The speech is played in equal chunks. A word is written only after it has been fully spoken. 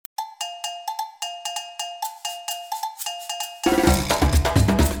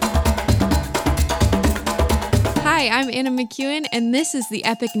Hi, I'm Anna McEwen, and this is the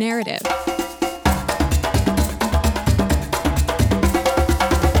Epic Narrative.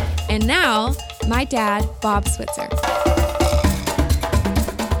 And now, my dad, Bob Switzer.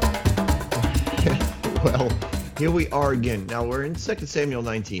 Well, here we are again. Now we're in 2 Samuel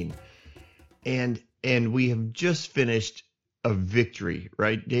 19, and we have just finished a victory,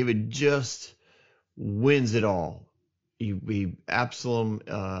 right? David just wins it all. Absalom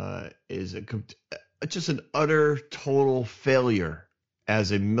is just an utter, total failure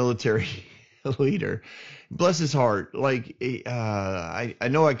as a military leader. Bless his heart. Like I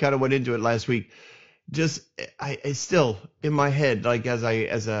know I kind of went into it last week. Just I still in my head, like as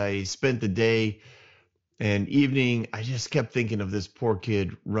I spent the day and evening, I just kept thinking of this poor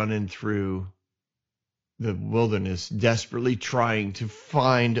kid running through the wilderness, desperately trying to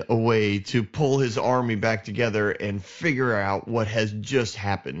find a way to pull his army back together and figure out what has just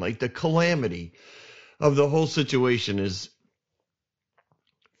happened. Like the calamity of the whole situation is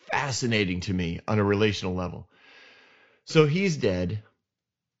fascinating to me on a relational level. So he's dead.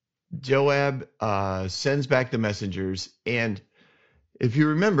 Joab sends back the messengers. And if you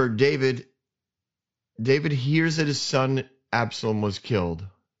remember, David hears that his son Absalom was killed.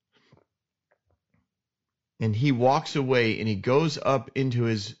 And he walks away and he goes up into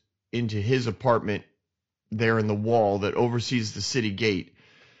his apartment there in the wall that oversees the city gate.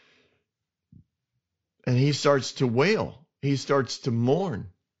 And he starts to wail. He starts to mourn.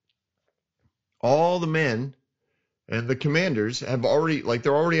 All the men and the commanders have already,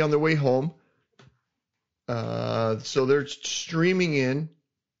 they're already on their way home. So they're streaming in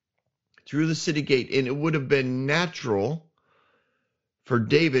through the city gate. And it would have been natural for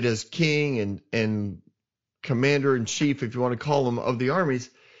David as king and commander-in-chief, if you want to call him, of the armies,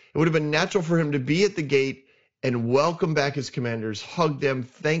 it would have been natural for him to be at the gate and welcome back his commanders, hug them,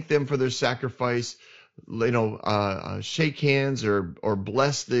 thank them for their sacrifice, shake hands or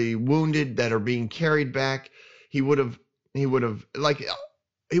bless the wounded that are being carried back. He would have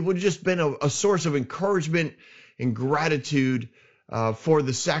just been a source of encouragement and gratitude for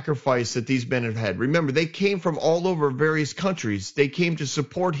the sacrifice that these men have had. Remember, they came from all over various countries. They came to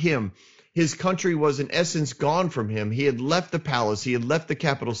support him. His country was in essence gone from him. He had left the palace. He had left the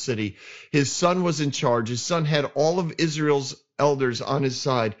capital city. His son was in charge. His son had all of Israel's elders on his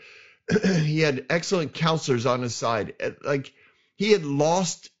side. He had excellent counselors on his side. Like, he had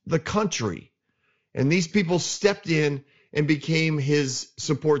lost the country. And these people stepped in and became his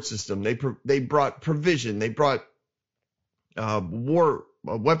support system. They brought provision. They brought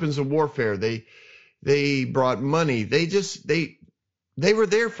weapons of warfare. They brought money. They were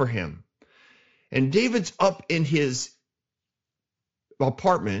there for him. And David's up in his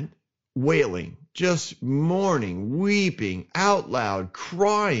apartment wailing, just mourning, weeping out loud,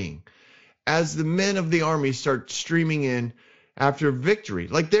 crying as the men of the army start streaming in after victory.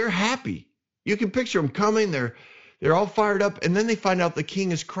 Like, they're happy. You can picture them coming. They're all fired up, and then they find out the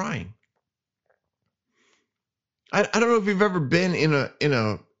king is crying. I don't know if you've ever been in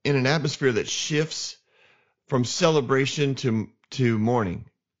an atmosphere that shifts from celebration to mourning.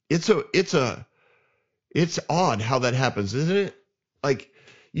 It's odd how that happens, isn't it? Like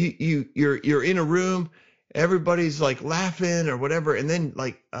you're in a room, everybody's like laughing or whatever, and then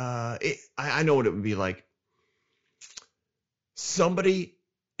I know what it would be like. Somebody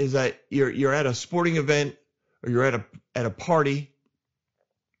is you're at a sporting event or you're at a party.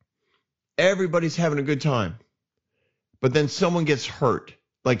 Everybody's having a good time, but then someone gets hurt,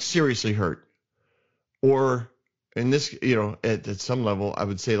 like seriously hurt, or in this, at some level, I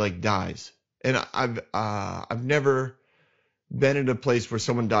would say like dies. And I've never been in a place where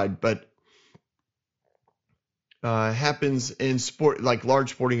someone died, but happens in sport, like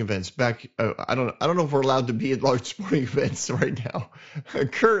large sporting events. I don't know if we're allowed to be at large sporting events right now.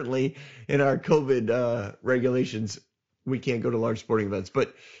 Currently, in our COVID regulations, we can't go to large sporting events.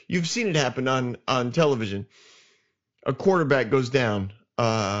 But you've seen it happen on television. A quarterback goes down,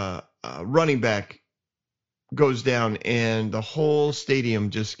 a running back goes down, and the whole stadium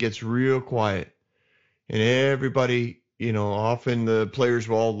just gets real quiet. And everybody, often the players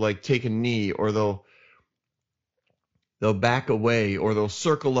will all like take a knee, or they'll back away, or they'll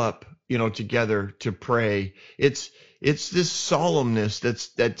circle up, together to pray. It's this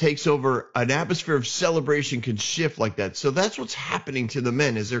solemnness that takes over. An atmosphere of celebration can shift like that. So that's what's happening to the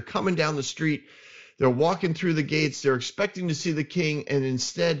men as they're coming down the street. They're walking through the gates. They're expecting to see the king, and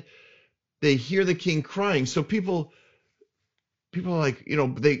instead they hear the king crying. So people are like,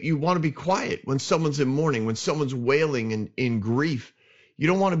 you want to be quiet when someone's in mourning, when someone's wailing and in grief. You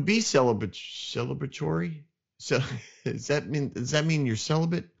don't want to be celebratory. So does that mean you're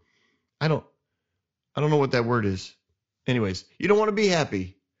celibate? I don't I don't know what that word is. Anyways, you don't want to be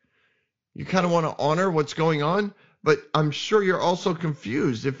happy. You kind of want to honor what's going on, but I'm sure you're also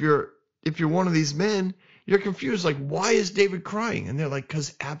confused. If you're one of these men, you're confused. Like, why is David crying? And they're like,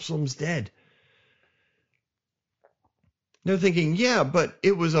 because Absalom's dead. They're thinking, yeah, but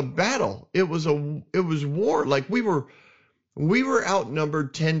it was a battle. It was war. Like we were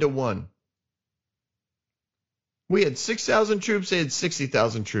outnumbered 10-1. We had 6,000 troops. They had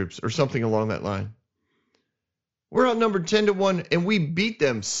 60,000 troops or something along that line. We're outnumbered 10-1 and we beat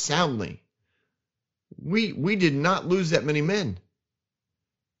them soundly. We did not lose that many men.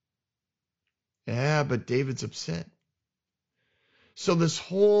 Yeah, but David's upset. So this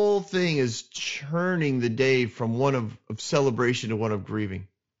whole thing is churning the day from one of celebration to one of grieving.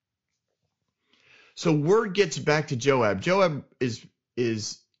 So word gets back to Joab. Joab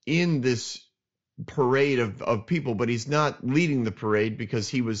is in this parade of people, but he's not leading the parade because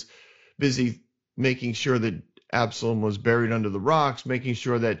he was busy making sure that Absalom was buried under the rocks, making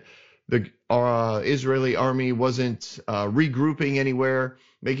sure that the Israeli army wasn't regrouping anywhere,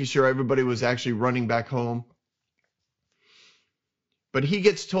 making sure everybody was actually running back home. But he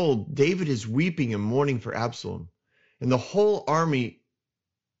gets told David is weeping and mourning for Absalom, and the whole army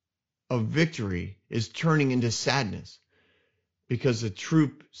of victory is turning into sadness because the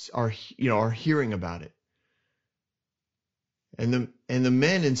troops are hearing about it. And the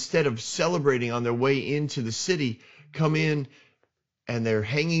men, instead of celebrating on their way into the city, come in and they're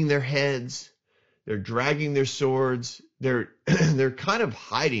hanging their heads, they're dragging their swords, they're kind of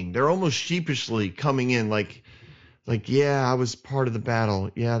hiding. They're almost sheepishly coming in like, yeah, I was part of the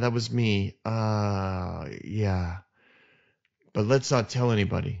battle. Yeah, that was me. Yeah. But let's not tell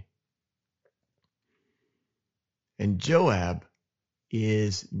anybody. And Joab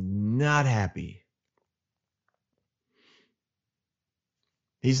is not happy.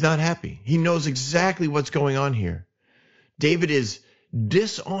 He's not happy. He knows exactly what's going on here. David is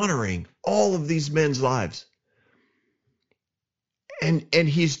dishonoring all of these men's lives. And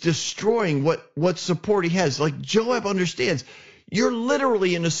he's destroying what support he has. Like Joab understands, you're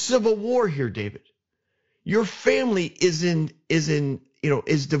literally in a civil war here, David. Your family is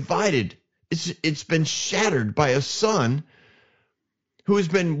divided. It's been shattered by a son who has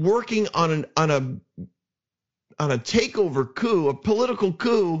been working on a takeover coup, a political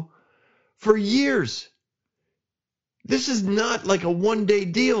coup for years. This is not like a one-day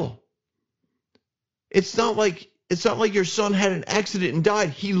deal. It's not like your son had an accident and died.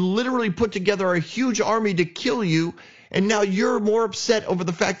 He literally put together a huge army to kill you, and now you're more upset over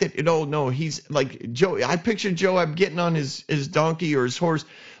the fact that, no, he's like Joe. I picture Joab getting on his donkey or his horse,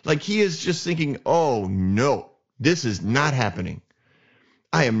 like he is just thinking, oh no, this is not happening.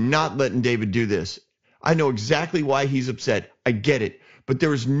 I am not letting David do this. I know exactly why he's upset. I get it, but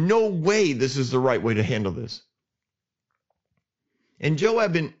there is no way this is the right way to handle this. And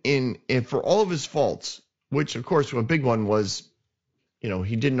Joab, in for all of his faults, which of course a big one was,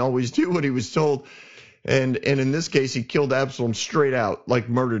 he didn't always do what he was told. And in this case, he killed Absalom straight out, like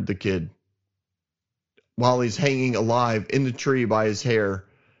murdered the kid while he's hanging alive in the tree by his hair.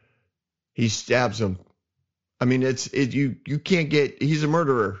 He stabs him. I mean, you can't get, he's a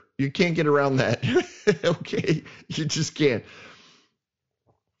murderer. You can't get around that. Okay. You just can't.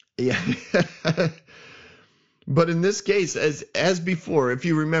 Yeah. But in this case, as before, if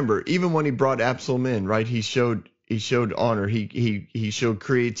you remember, even when he brought Absalom in, right, he showed honor. He showed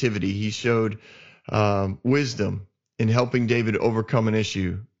creativity. He showed wisdom in helping David overcome an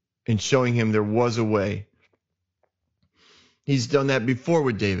issue and showing him there was a way. He's done that before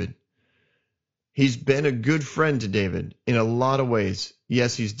with David. He's been a good friend to David in a lot of ways.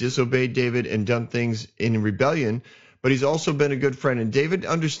 Yes, he's disobeyed David and done things in rebellion, but he's also been a good friend. And David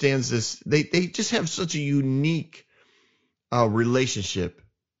understands this. They just have such a unique relationship.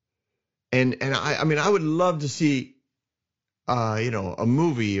 And I mean, I would love to see, a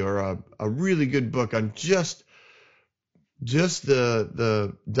movie or a really good book on just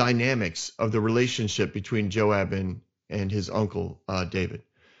the dynamics of the relationship between Joab and his uncle David.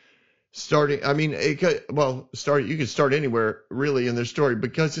 You could start anywhere really in their story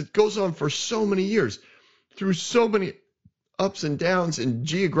because it goes on for so many years through so many ups and downs and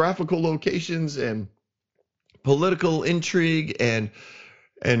geographical locations and political intrigue and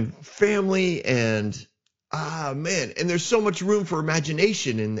family and and there's so much room for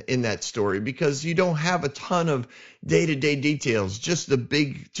imagination in that story because you don't have a ton of day-to-day details, just the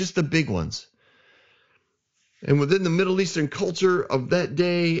big ones. And within the Middle Eastern culture of that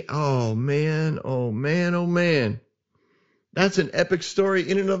day, oh man. That's an epic story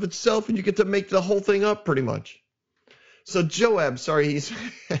in and of itself, and you get to make the whole thing up pretty much. So Joab, he's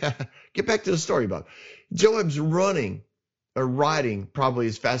get back to the story, Bob. Joab's running or riding probably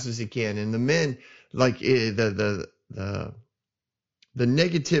as fast as he can, and the men like the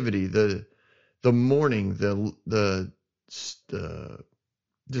negativity, the mourning, the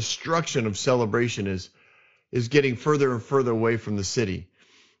destruction of celebration is getting further and further away from the city,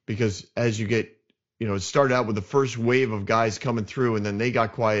 because as you get, it started out with the first wave of guys coming through, and then they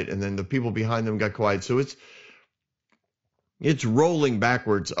got quiet, and then the people behind them got quiet. So it's rolling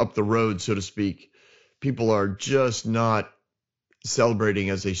backwards up the road, so to speak. People are just not celebrating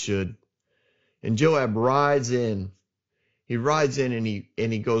as they should. And Joab rides in. He rides in and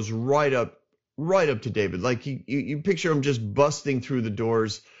he goes right up to David. Like you picture him just busting through the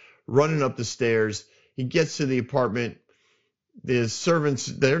doors, running up the stairs. He gets to the apartment. The servants,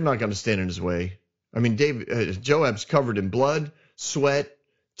 they're not going to stand in his way. I mean, Joab's covered in blood, sweat,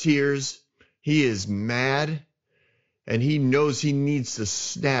 tears. He is mad, and he knows he needs to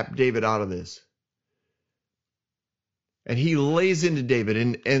snap David out of this. And he lays into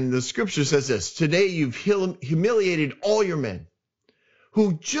David, and the scripture says this: today you've humiliated all your men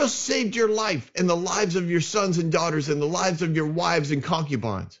who just saved your life and the lives of your sons and daughters and the lives of your wives and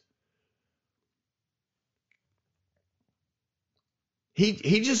concubines.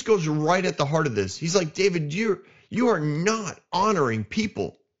 He just goes right at the heart of this. He's like, David, you are not honoring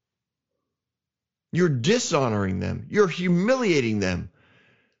people. You're dishonoring them. You're humiliating them.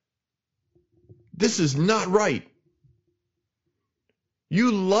 This is not right.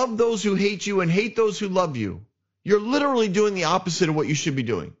 You love those who hate you and hate those who love you. You're literally doing the opposite of what you should be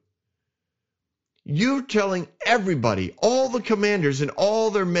doing. You're telling everybody, all the commanders and all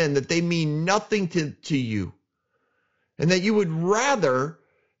their men, that they mean nothing to you, and that you would rather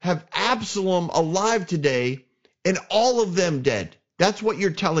have Absalom alive today and all of them dead. That's what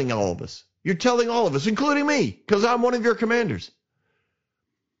you're telling all of us. You're telling all of us, including me, because I'm one of your commanders.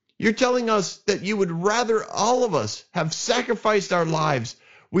 You're telling us that you would rather all of us have sacrificed our lives.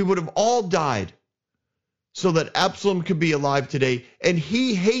 We would have all died so that Absalom could be alive today. And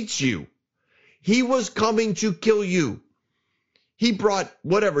he hates you. He was coming to kill you. He brought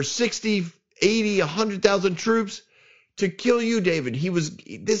 60, 80, 100,000 troops to kill you, David.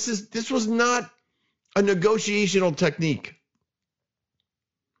 This was not a negotiational technique.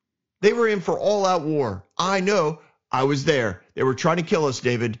 They were in for all-out war. I know. I was there. They were trying to kill us,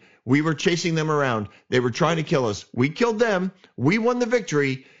 David. We were chasing them around. They were trying to kill us. We killed them. We won the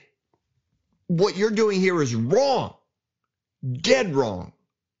victory. What you're doing here is wrong, dead wrong,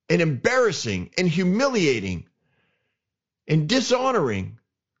 and embarrassing and humiliating and dishonoring.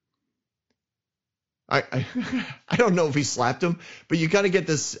 I don't know if he slapped him, but you got to get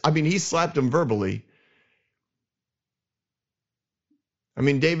this. I mean, he slapped him verbally. I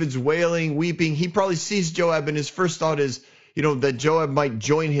mean, David's wailing, weeping. He probably sees Joab, and his first thought is, that Joab might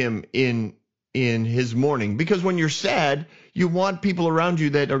join him in his mourning. Because when you're sad, you want people around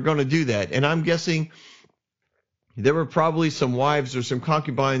you that are going to do that. And I'm guessing there were probably some wives or some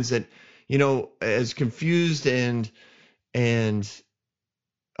concubines that, as confused and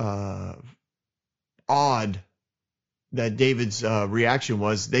odd that David's reaction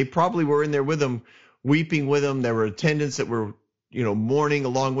was, they probably were in there with him, weeping with him. There were attendants that were mourning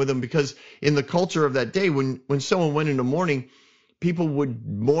along with him, because in the culture of that day, when someone went into mourning, people would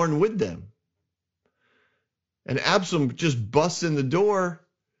mourn with them. And Absalom just busts in the door,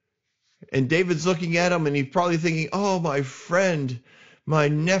 and David's looking at him, and he's probably thinking, oh, my friend, my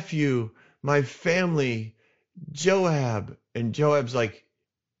nephew, my family, Joab. And Joab's like,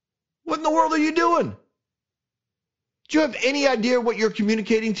 what in the world are you doing? Do you have any idea what you're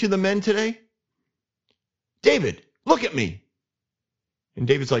communicating to the men today? David, look at me. And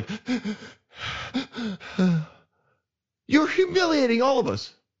David's like, you're humiliating all of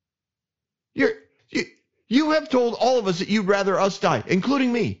us. You have told all of us that you'd rather us die,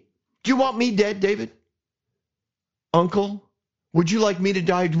 including me. Do you want me dead, David? Uncle, would you like me to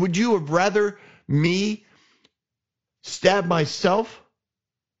die? Would you have rather me stab myself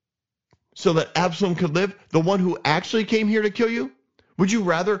so that Absalom could live, the one who actually came here to kill you? Would you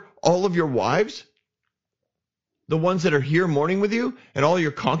rather all of your wives, the ones that are here mourning with you, and all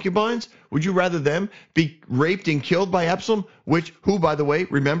your concubines, would you rather them be raped and killed by Absalom? Who, by the way,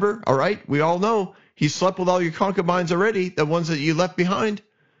 remember, all right, we all know he slept with all your concubines already, the ones that you left behind.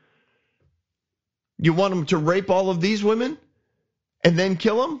 You want him to rape all of these women and then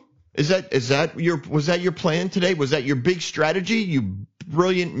kill them? Was that your plan today? Was that your big strategy, you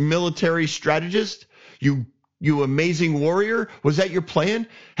brilliant military strategist? You amazing warrior? Was that your plan?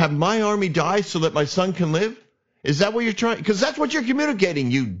 Have my army die so that my son can live? Is that what you're trying? Because that's what you're communicating,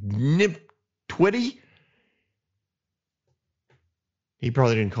 you nip-twitty. He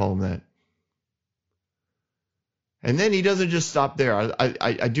probably didn't call him that. And then he doesn't just stop there.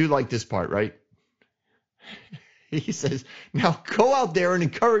 I do like this part, right? He says, now go out there and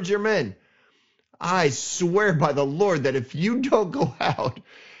encourage your men. I swear by the Lord that if you don't go out,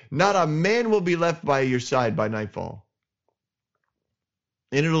 not a man will be left by your side by nightfall.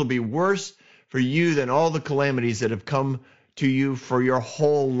 And it'll be worse for you than all the calamities that have come to you for your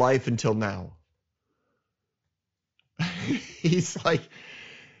whole life until now. He's like,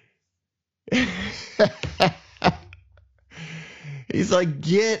 he's like,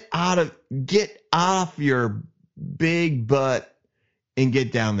 get off your big butt and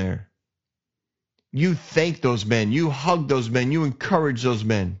get down there. You thank those men. You hug those men. You encourage those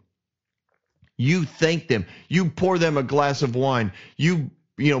men. You thank them. You pour them a glass of wine. You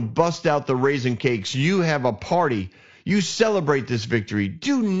bust out the raisin cakes. You have a party. You celebrate this victory.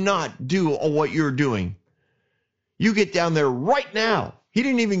 Do not do what you're doing. You get down there right now. He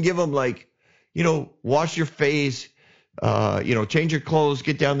didn't even give them wash your face, change your clothes,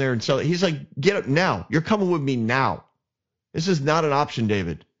 get down there and sell it. He's like, get up now. You're coming with me now. This is not an option,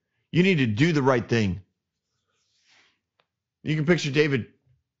 David. You need to do the right thing. You can picture David.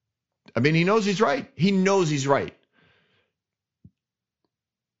 I mean, he knows he's right. He knows he's right.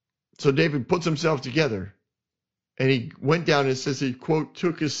 So David puts himself together and he went down and it says he, quote,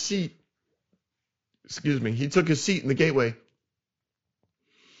 took his seat. He took his seat in the gateway.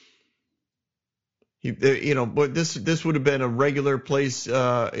 But this would have been a regular place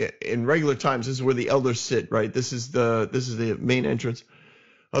in regular times. This is where the elders sit, right? This is the main entrance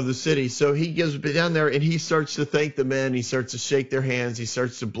of the city. So he goes down there and he starts to thank the men. He starts to shake their hands. He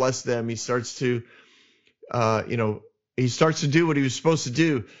starts to bless them. He starts to, he starts to do what he was supposed to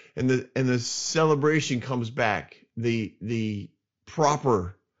do. And the celebration comes back. The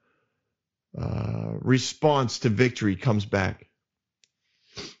proper response to victory comes back.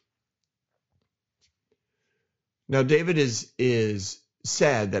 Now, David is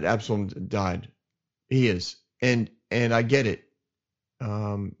sad that Absalom died. He is. And I get it.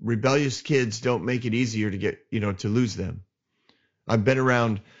 Rebellious kids don't make it easier to get, to lose them. I've been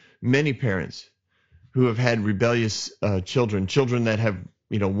around many parents who have had rebellious children that have,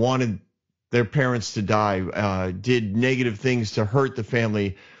 wanted their parents to die, did negative things to hurt the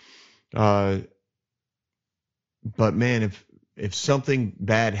family. But man, if something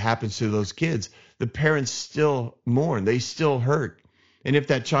bad happens to those kids, the parents still mourn. They still hurt. And if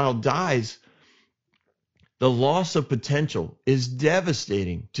that child dies, the loss of potential is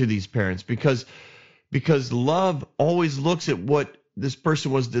devastating to these parents because love always looks at what this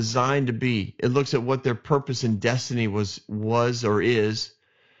person was designed to be. It looks at what their purpose and destiny was or is.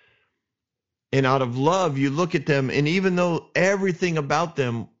 And out of love, you look at them, and even though everything about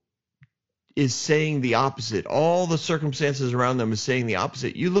them is saying the opposite, all the circumstances around them is saying the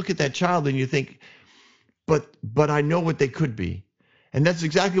opposite, you look at that child and you think, but I know what they could be. And that's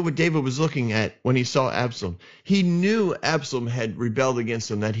exactly what David was looking at when he saw Absalom. He knew Absalom had rebelled against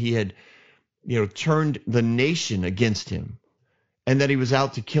him, that he had, turned the nation against him, and that he was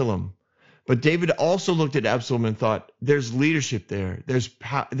out to kill him. But David also looked at Absalom and thought, there's leadership there.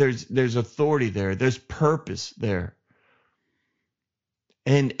 There's authority there. There's purpose there.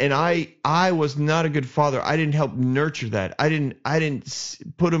 And I was not a good father. I didn't help nurture that. I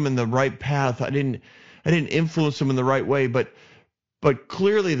didn't put him in the right path. I didn't influence him in the right way. But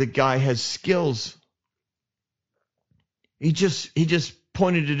clearly the guy has skills. He just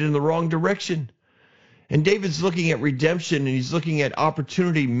pointed it in the wrong direction. And David's looking at redemption, and he's looking at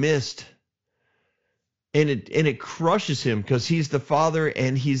opportunity missed. And it crushes him because he's the father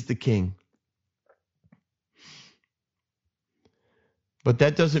and he's the king. But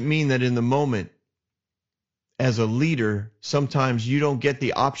that doesn't mean that in the moment, as a leader, sometimes you don't get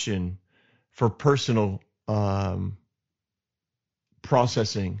the option for personal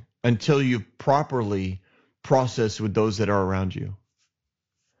processing until you've properly processed with those that are around you.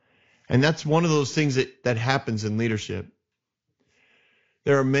 And that's one of those things that happens in leadership.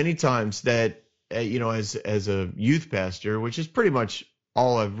 There are many times that, as a youth pastor, which is pretty much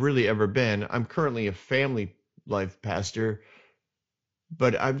all I've really ever been. I'm currently a family life pastor,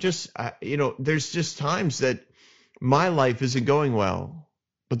 but there's just times that my life isn't going well.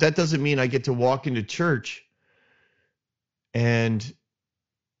 But that doesn't mean I get to walk into church and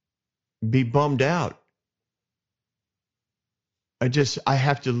be bummed out. I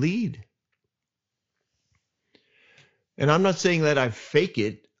have to lead. And I'm not saying that I fake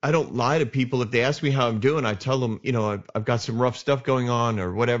it. I don't lie to people. If they ask me how I'm doing, I tell them, I've got some rough stuff going on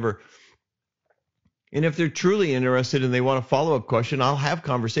or whatever. And if they're truly interested and they want a follow-up question, I'll have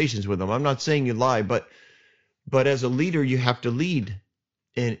conversations with them. I'm not saying you lie, but as a leader, you have to lead.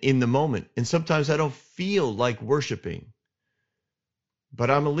 and in the moment. And sometimes I don't feel like worshiping, but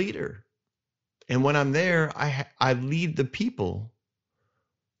I'm a leader. And when I'm there, I lead the people.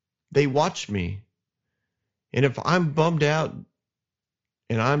 They watch me. And if I'm bummed out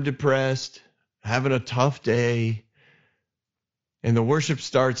and I'm depressed, having a tough day, and the worship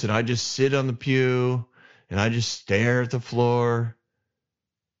starts and I just sit on the pew and I just stare at the floor,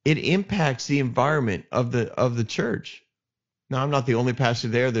 it impacts the environment of the church. Now, I'm not the only pastor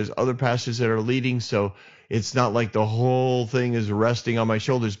there. There's other pastors that are leading, so it's not like the whole thing is resting on my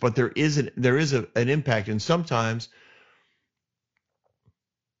shoulders, but there is an impact. And sometimes,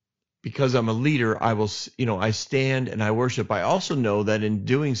 because I'm a leader, I stand and I worship. I also know that in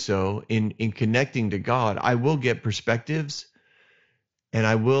doing so, in connecting to God, I will get perspectives, and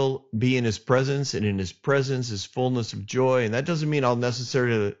I will be in his presence, and in his presence is fullness of joy. And that doesn't mean I'll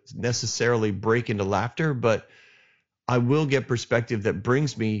necessarily break into laughter, but I will get perspective that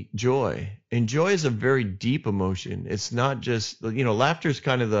brings me joy. And joy is a very deep emotion. It's not just, laughter is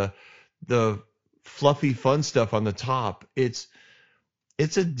kind of the fluffy fun stuff on the top. It's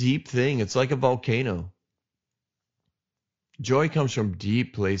a deep thing. It's like a volcano. Joy comes from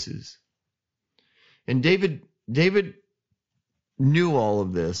deep places. And David knew all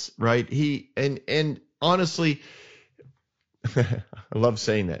of this, right? And honestly, I love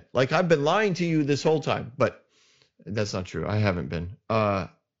saying that. Like, I've been lying to you this whole time, but that's not true. I haven't been.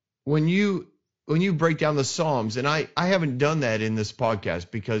 When you break down the Psalms, and I haven't done that in this podcast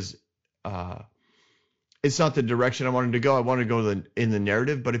because it's not the direction I wanted to go. I wanted to go in the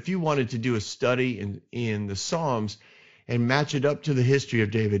narrative. But if you wanted to do a study in the Psalms and match it up to the history of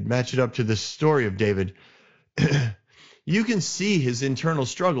David, match it up to the story of David, you can see his internal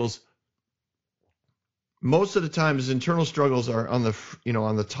struggles. Most of the time, his internal struggles are on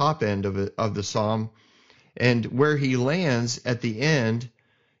the top end of the Psalm. And where he lands at the end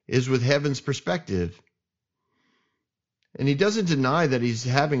is with heaven's perspective. And he doesn't deny that he's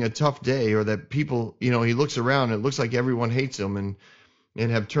having a tough day, or that people, he looks around and it looks like everyone hates him and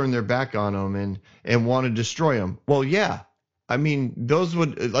have turned their back on him and want to destroy him. Well, yeah. I mean, those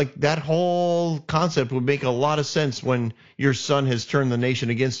would, like, that whole concept would make a lot of sense when your son has turned the nation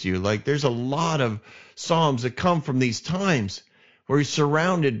against you. Like, there's a lot of Psalms that come from these times where he's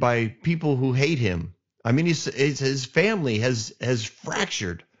surrounded by people who hate him. I mean, his family has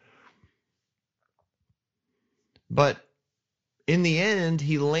fractured. But in the end,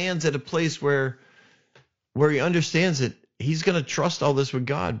 he lands at a place where he understands that he's going to trust all this with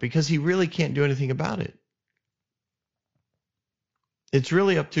God, because he really can't do anything about it. It's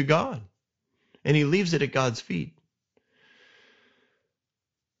really up to God. And he leaves it at God's feet.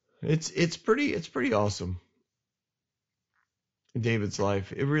 It's pretty awesome. David's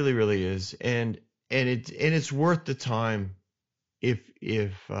life. It really, really is. And it's worth the time. If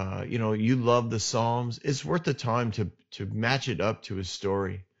you love the Psalms, it's worth the time to match it up to his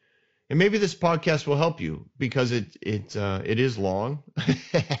story. And maybe this podcast will help you, because it is long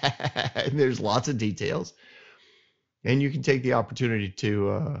and there's lots of details, and you can take the opportunity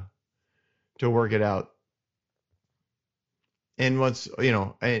to work it out. And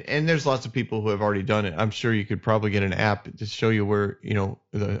and there's lots of people who have already done it. I'm sure you could probably get an app to show you where,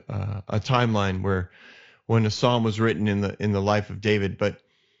 a timeline where when a psalm was written in the life of David. But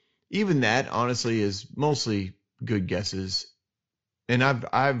even that, honestly, is mostly good guesses. And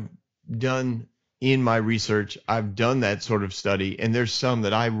I've done in my research, I've done that sort of study, and there's some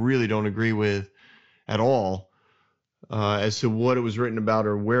that I really don't agree with at all as to what it was written about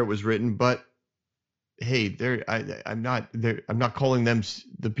or where it was written. But hey, I'm not calling them,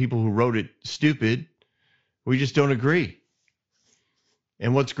 the people who wrote it, stupid. We just don't agree.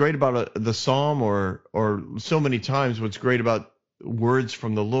 And what's great about the psalm, or so many times what's great about words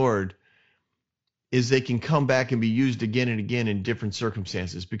from the Lord, is they can come back and be used again and again in different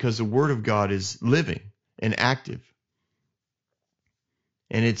circumstances, because the word of God is living and active.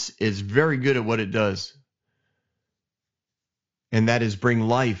 And it's very good at what it does. And that is bring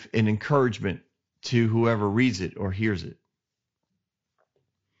life and encouragement to whoever reads it or hears it.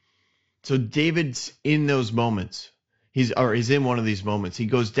 So David's in those moments. He's in one of these moments. He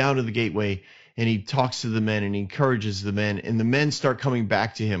goes down to the gateway and he talks to the men and he encourages the men. And the men start coming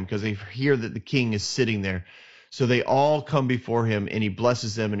back to him because they hear that the king is sitting there. So they all come before him, and he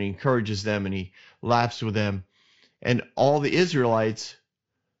blesses them and he encourages them and he laughs with them. And all the Israelites,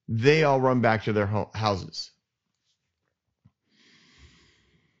 they all run back to their houses.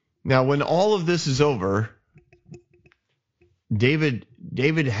 Now, when all of this is over, David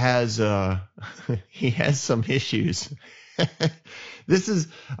has he has some issues.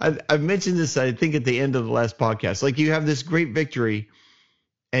 I've mentioned this, I think, at the end of the last podcast. Like, you have this great victory,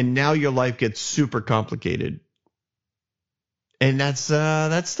 and now your life gets super complicated. And that's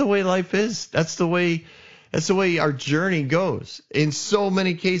the way life is. That's the way our journey goes. In so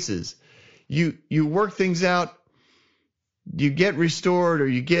many cases, you work things out, you get restored or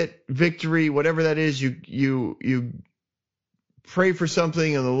you get victory, whatever that is. You pray for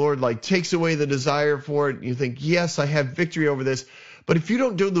something and the Lord like takes away the desire for it. You think, yes, I have victory over this. But if you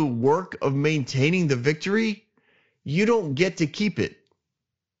don't do the work of maintaining the victory, you don't get to keep it.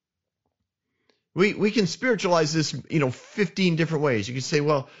 We can spiritualize this, 15 different ways. You can say,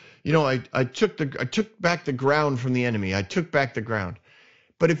 well, I took back the ground from the enemy. I took back the ground.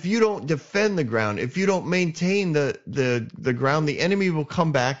 But if you don't defend the ground, if you don't maintain the ground, the enemy will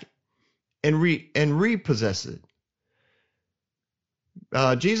come back and repossess it.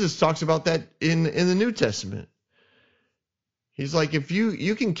 Jesus talks about that in the New Testament. He's like, if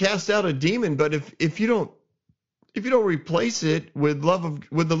you can cast out a demon, but if you don't replace it with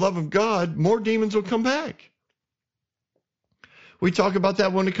the love of God, more demons will come back. We talk about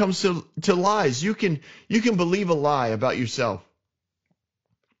that when it comes to lies. You can believe a lie about yourself.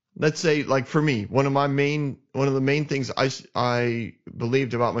 Let's say, like for me, one of the main things I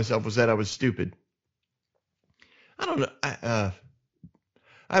believed about myself was that I was stupid. I don't know. I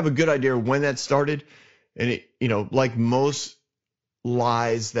have a good idea when that started, and it, like most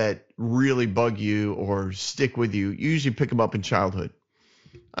lies that really bug you or stick with you, you usually pick them up in childhood.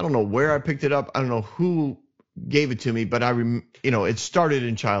 I don't know where I picked it up. I don't know who gave it to me, but it started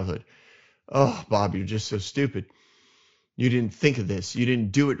in childhood. Oh, Bob, you're just so stupid. You didn't think of this. You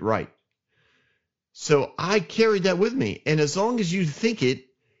didn't do it right. So I carried that with me. And as long as you think it,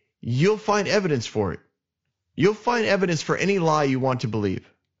 you'll find evidence for it. You'll find evidence for any lie you want to believe.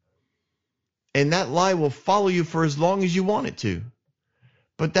 And that lie will follow you for as long as you want it to.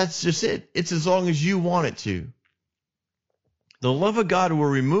 But that's just it. It's as long as you want it to. The love of God will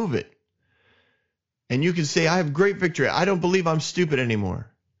remove it. And you can say, I have great victory. I don't believe I'm stupid anymore.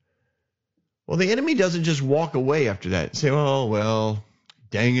 Well, the enemy doesn't just walk away after that and say, oh, well,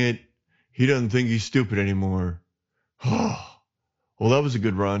 dang it. He doesn't think he's stupid anymore. Oh, well, that was a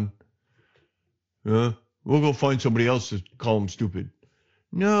good run. We'll go find somebody else to call him stupid.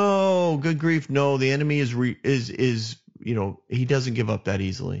 No, good grief. No, the enemy is he doesn't give up that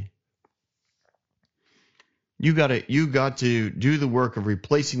easily. You got to do the work of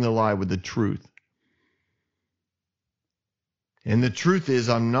replacing the lie with the truth. And the truth is,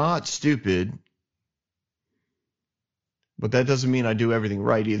 I'm not stupid. But that doesn't mean I do everything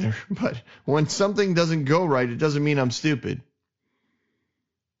right either. But when something doesn't go right, it doesn't mean I'm stupid.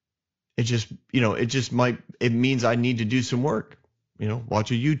 It means I need to do some work.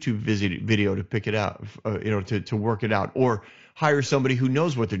 Watch a YouTube video to pick it out, to work it out, or hire somebody who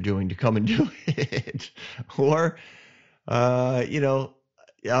knows what they're doing to come and do it, or,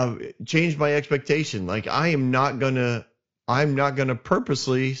 change my expectation. Like I'm not gonna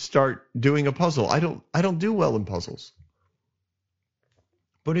purposely start doing a puzzle. I don't do well in puzzles.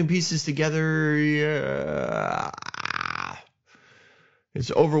 Putting pieces together,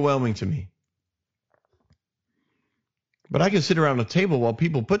 it's overwhelming to me. But I can sit around a table while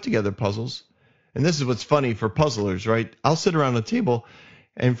people put together puzzles. And this is what's funny for puzzlers, right? I'll sit around a table,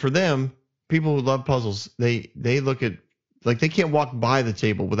 and for them, people who love puzzles, they look at, like they can't walk by the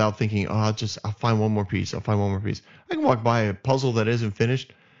table without thinking, oh, I'll find one more piece. I can walk by a puzzle that isn't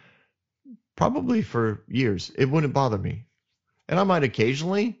finished probably for years. It wouldn't bother me. And I might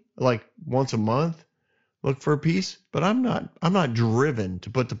occasionally, like once a month, look for a piece, but I'm not driven to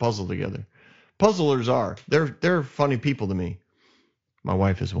put the puzzle together. Puzzlers are. They're funny people to me. My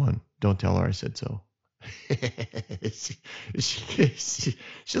wife is one. Don't tell her I said so.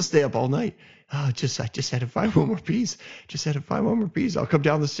 She'll stay up all night. Oh, I just had to find one more piece. I'll come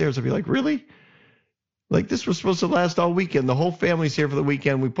down the stairs. I'll be like, really? Like this was supposed to last all weekend. The whole family's here for the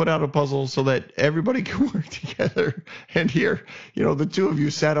weekend. We put out a puzzle so that everybody can work together. And here, the two of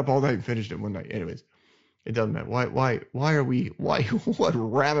you sat up all night and finished it one night. Anyways, it doesn't matter. Why what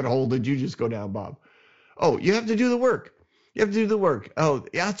rabbit hole did you just go down, Bob? Oh, you have to do the work. Oh,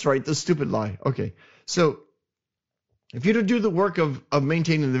 yeah, that's right. The stupid lie. Okay. So if you don't do the work of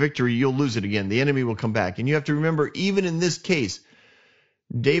maintaining the victory, you'll lose it again. The enemy will come back. And you have to remember, even in this case,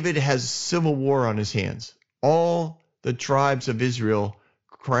 David has civil war on his hands. All the tribes of Israel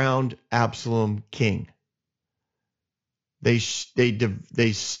crowned Absalom king. They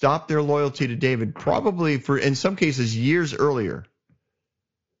stopped their loyalty to David probably for, in some cases, years earlier.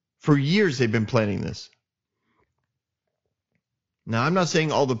 For years they've been planning this. Now, I'm not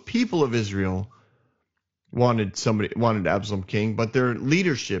saying all the people of Israel wanted Absalom king, but their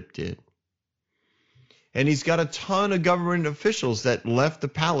leadership did. And he's got a ton of government officials that left the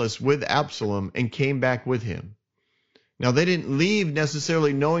palace with Absalom and came back with him. Now, they didn't leave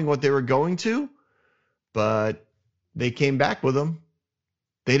necessarily knowing what they were going to, but they came back with him.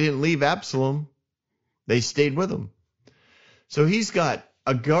 They didn't leave Absalom. They stayed with him. So he's got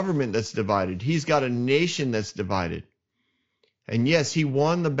a government that's divided. He's got a nation that's divided. And yes, he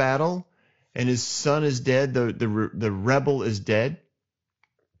won the battle, and his son is dead. The rebel is dead.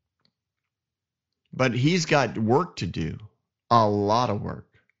 But he's got work to do, a lot of work.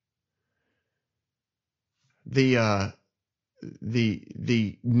 The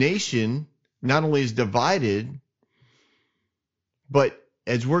nation not only is divided, but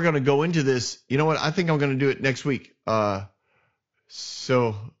as we're going to go into this, you know what? I think I'm going to do it next week.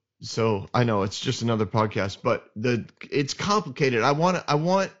 So I know it's just another podcast, but it's complicated. I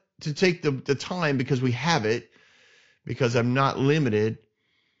want to take the time because we have it, because I'm not limited.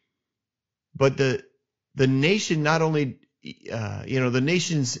 But the nation not only, the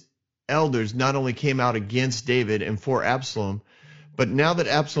nation's elders not only came out against David and for Absalom, but now that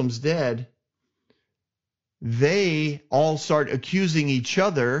Absalom's dead, they all start accusing each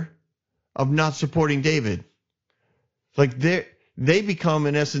other of not supporting David. Like they become,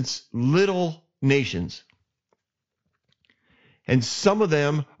 in essence, little nations. And some of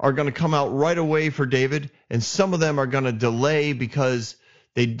them are going to come out right away for David, and some of them are going to delay because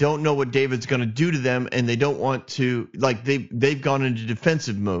they don't know what David's going to do to them, and they don't want to, like they've gone into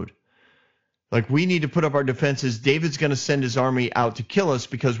defensive mode. Like, we need to put up our defenses. David's going to send his army out to kill us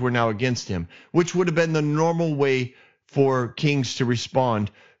because we're now against him, which would have been the normal way for kings to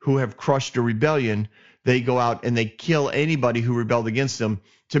respond who have crushed a rebellion. They go out and they kill anybody who rebelled against them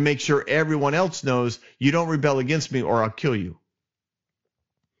to make sure everyone else knows, you don't rebel against me or I'll kill you.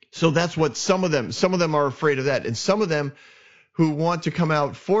 So that's what some of them are afraid of that. And some of them who want to come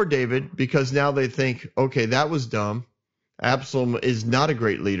out for David because now they think, okay, that was dumb. Absalom is not a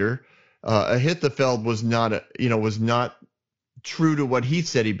great leader. Ahithophel was not true to what he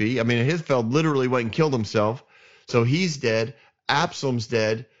said he'd be. I mean, Ahithophel literally went and killed himself. So he's dead. Absalom's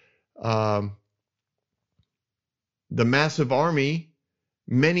dead. The massive army,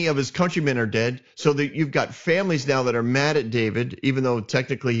 many of his countrymen are dead. So that you've got families now that are mad at David, even though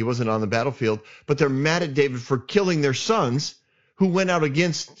technically he wasn't on the battlefield, but they're mad at David for killing their sons who went out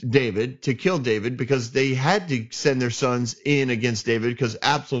against David to kill David because they had to send their sons in against David because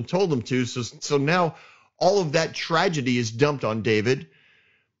Absalom told them to. So now all of that tragedy is dumped on David,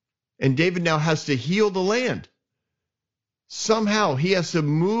 and David now has to heal the land. Somehow he has to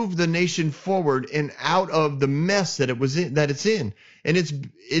move the nation forward and out of the mess that it's in. And it's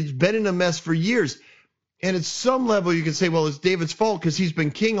been in a mess for years. And at some level you can say, well, it's David's fault because he's been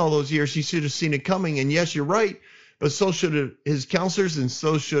king all those years. He should have seen it coming. And yes, you're right. But so should have his counselors, and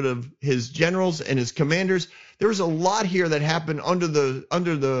so should have his generals and his commanders. There was a lot here that happened under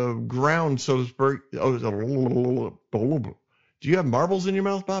the ground, so to speak. Do you have marbles in your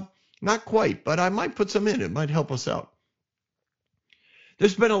mouth, Bob? Not quite, but I might put some in. It might help us out.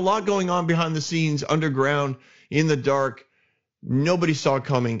 There's been a lot going on behind the scenes, underground, in the dark. Nobody saw it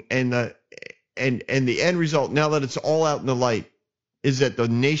coming, and the end result, now that it's all out in the light, is that the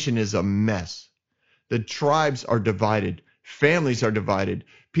nation is a mess. The tribes are divided. Families are divided.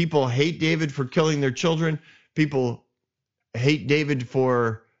 People hate David for killing their children. People hate David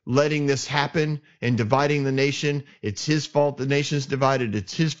for letting this happen and dividing the nation. It's his fault the nation's divided.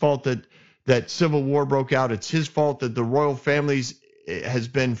 It's his fault that civil war broke out. It's his fault that the royal families has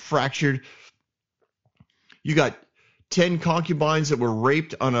been fractured. You got 10 concubines that were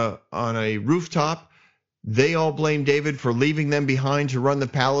raped on a rooftop. They all blame David for leaving them behind to run the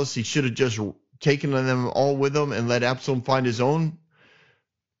palace. He should have just taken them all with him and let Absalom find his own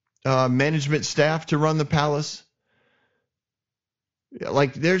management staff to run the palace.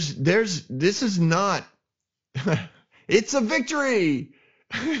 Like this is not, it's a victory.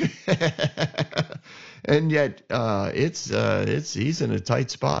 And yet he's in a tight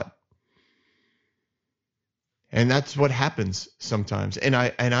spot. And that's what happens sometimes. And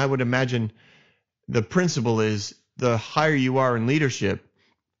I would imagine the principle is the higher you are in leadership,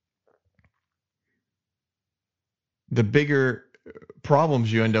 the bigger problems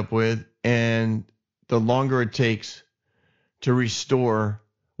you end up with, and the longer it takes to restore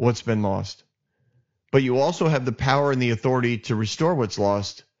what's been lost. But you also have the power and the authority to restore what's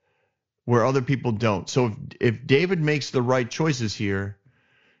lost where other people don't. So if David makes the right choices here,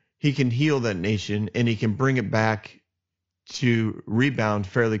 he can heal that nation and he can bring it back to rebound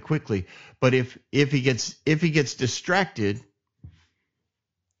fairly quickly. But if he gets distracted,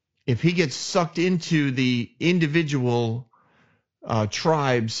 if he gets sucked into the individual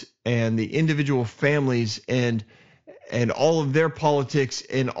tribes and the individual families and all of their politics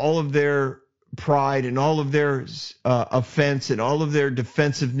and all of their pride and all of their offense and all of their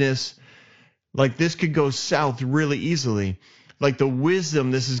defensiveness. Like, this could go south really easily. Like, the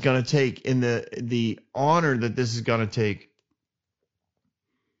wisdom this is going to take and the honor that this is going to take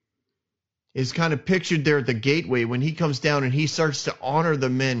is kind of pictured there at the gateway. When he comes down and he starts to honor the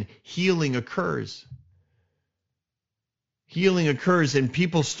men, healing occurs. Healing occurs, and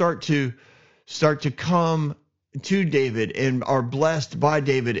people start to come to David and are blessed by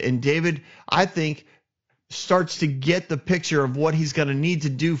David. And David, I think, starts to get the picture of what he's going to need to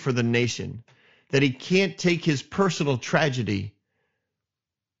do for the nation. That he can't take his personal tragedy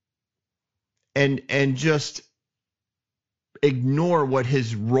and just ignore what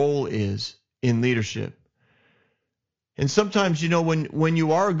his role is in leadership. And sometimes, when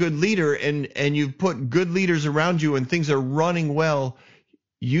you are a good leader and you've put good leaders around you and things are running well,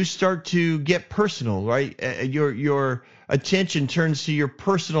 you start to get personal, right? Your attention turns to your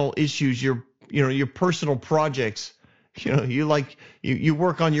personal issues, your personal projects. You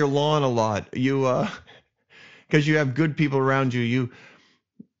work on your lawn a lot. Because you have good people around you.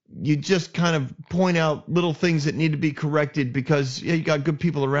 You just kind of point out little things that need to be corrected because you got good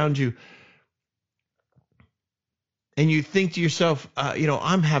people around you. And you think to yourself,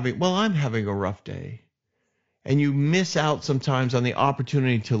 I'm having a rough day. And you miss out sometimes on the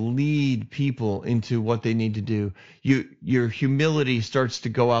opportunity to lead people into what they need to do. Your humility starts to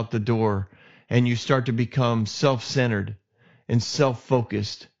go out the door, and you start to become self-centered and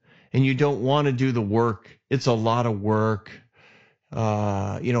self-focused. And you don't want to do the work. It's a lot of work.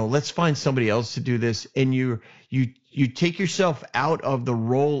 Let's find somebody else to do this. And you take yourself out of the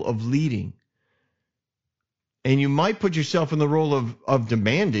role of leading. And you might put yourself in the role of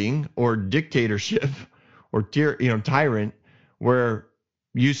demanding or dictatorship or tyrant, where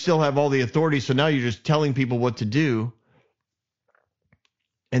you still have all the authority. So now you're just telling people what to do.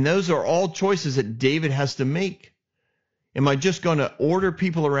 And those are all choices that David has to make. Am I just going to order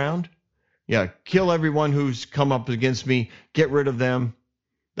people around? Yeah, kill everyone who's come up against me, get rid of them.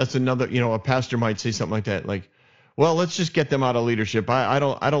 That's another, a pastor might say something like that. Like, well, let's just get them out of leadership. I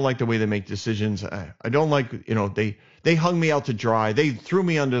don't like the way they make decisions. I don't like, they hung me out to dry. They threw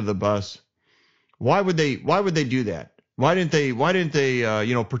me under the bus. Why would they do that? Why didn't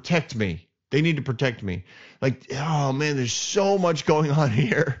they protect me? They need to protect me. Like, oh man, there's so much going on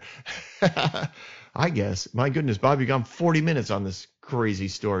here. I guess, my goodness, Bob, you've gone 40 minutes on this crazy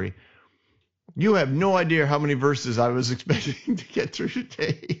story. You have no idea how many verses I was expecting to get through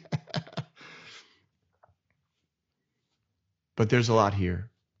today. But there's a lot here,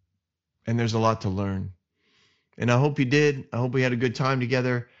 and there's a lot to learn. And I hope you did. I hope we had a good time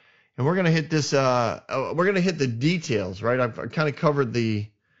together. And we're going to hit this, we're going to hit the details, right? I've kind of covered the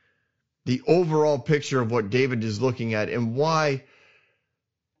overall picture of what David is looking at and why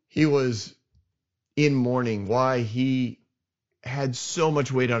he was in mourning, why he had so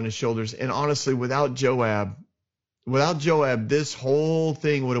much weight on his shoulders. And honestly, without Joab, this whole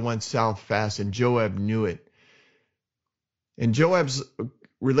thing would have went south fast, and Joab knew it. And Joab's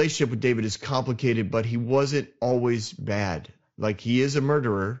relationship with David is complicated, but he wasn't always bad. Like, he is a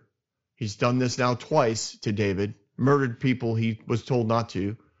murderer. He's done this now twice to David, murdered people he was told not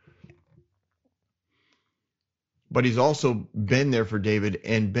to. But he's also been there for David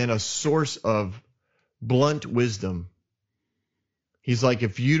and been a source of blunt wisdom. He's like,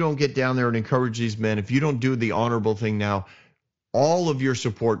 if you don't get down there and encourage these men, if you don't do the honorable thing now, all of your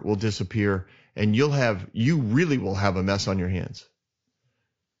support will disappear, and you really will have a mess on your hands.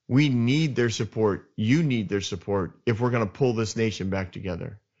 We need their support. You need their support if we're going to pull this nation back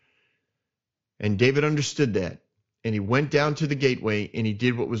together. And David understood that, and he went down to the gateway and he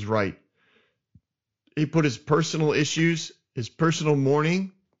did what was right. He put his personal issues, his personal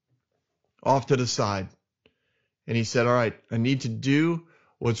mourning off to the side. And he said, all right, I need to do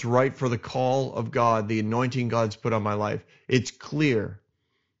what's right for the call of God, the anointing God's put on my life. It's clear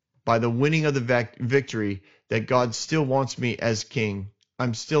by the winning of the victory that God still wants me as king.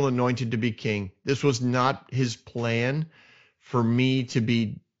 I'm still anointed to be king. This was not his plan for me to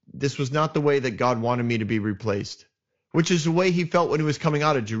be, this was not the way that God wanted me to be replaced, which is the way he felt when he was coming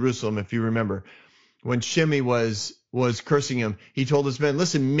out of Jerusalem, if you remember. When Shimei was cursing him, he told his men,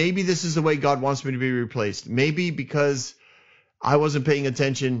 listen, maybe this is the way God wants me to be replaced. Maybe because I wasn't paying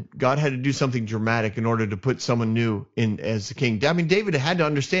attention, God had to do something dramatic in order to put someone new in as the king. I mean, David had to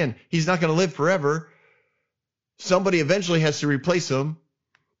understand he's not going to live forever. Somebody eventually has to replace him.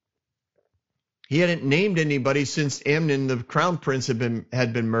 He hadn't named anybody since Amnon, the crown prince, had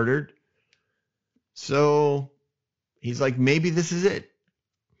been murdered. So He's like, maybe this is it.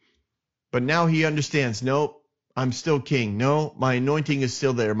 But now he understands, nope, I'm still king. No, my anointing is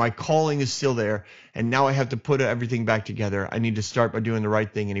still there. My calling is still there. And now I have to put everything back together. I need to start by doing the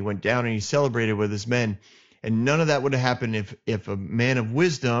right thing. And he went down and he celebrated with his men. And none of that would have happened if a man of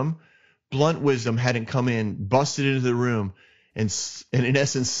wisdom, blunt wisdom, hadn't come in, busted into the room, and in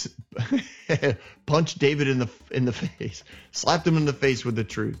essence punched David in the face, slapped him in the face with the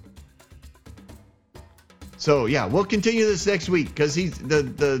truth. So yeah, we'll continue this next week because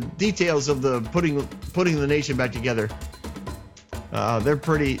the details of the putting the nation back together. They're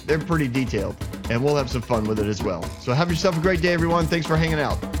pretty detailed, and we'll have some fun with it as well. So have yourself a great day, everyone. Thanks for hanging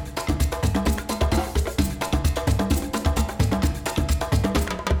out.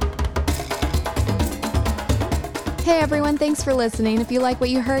 Hey everyone, thanks for listening. If you like what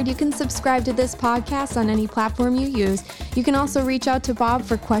you heard, you can subscribe to this podcast on any platform you use. You can also reach out to Bob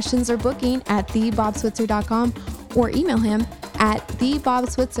for questions or booking at thebobswitzer.com or email him at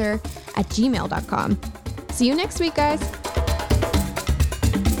thebobswitzer@gmail.com. See you next week, guys.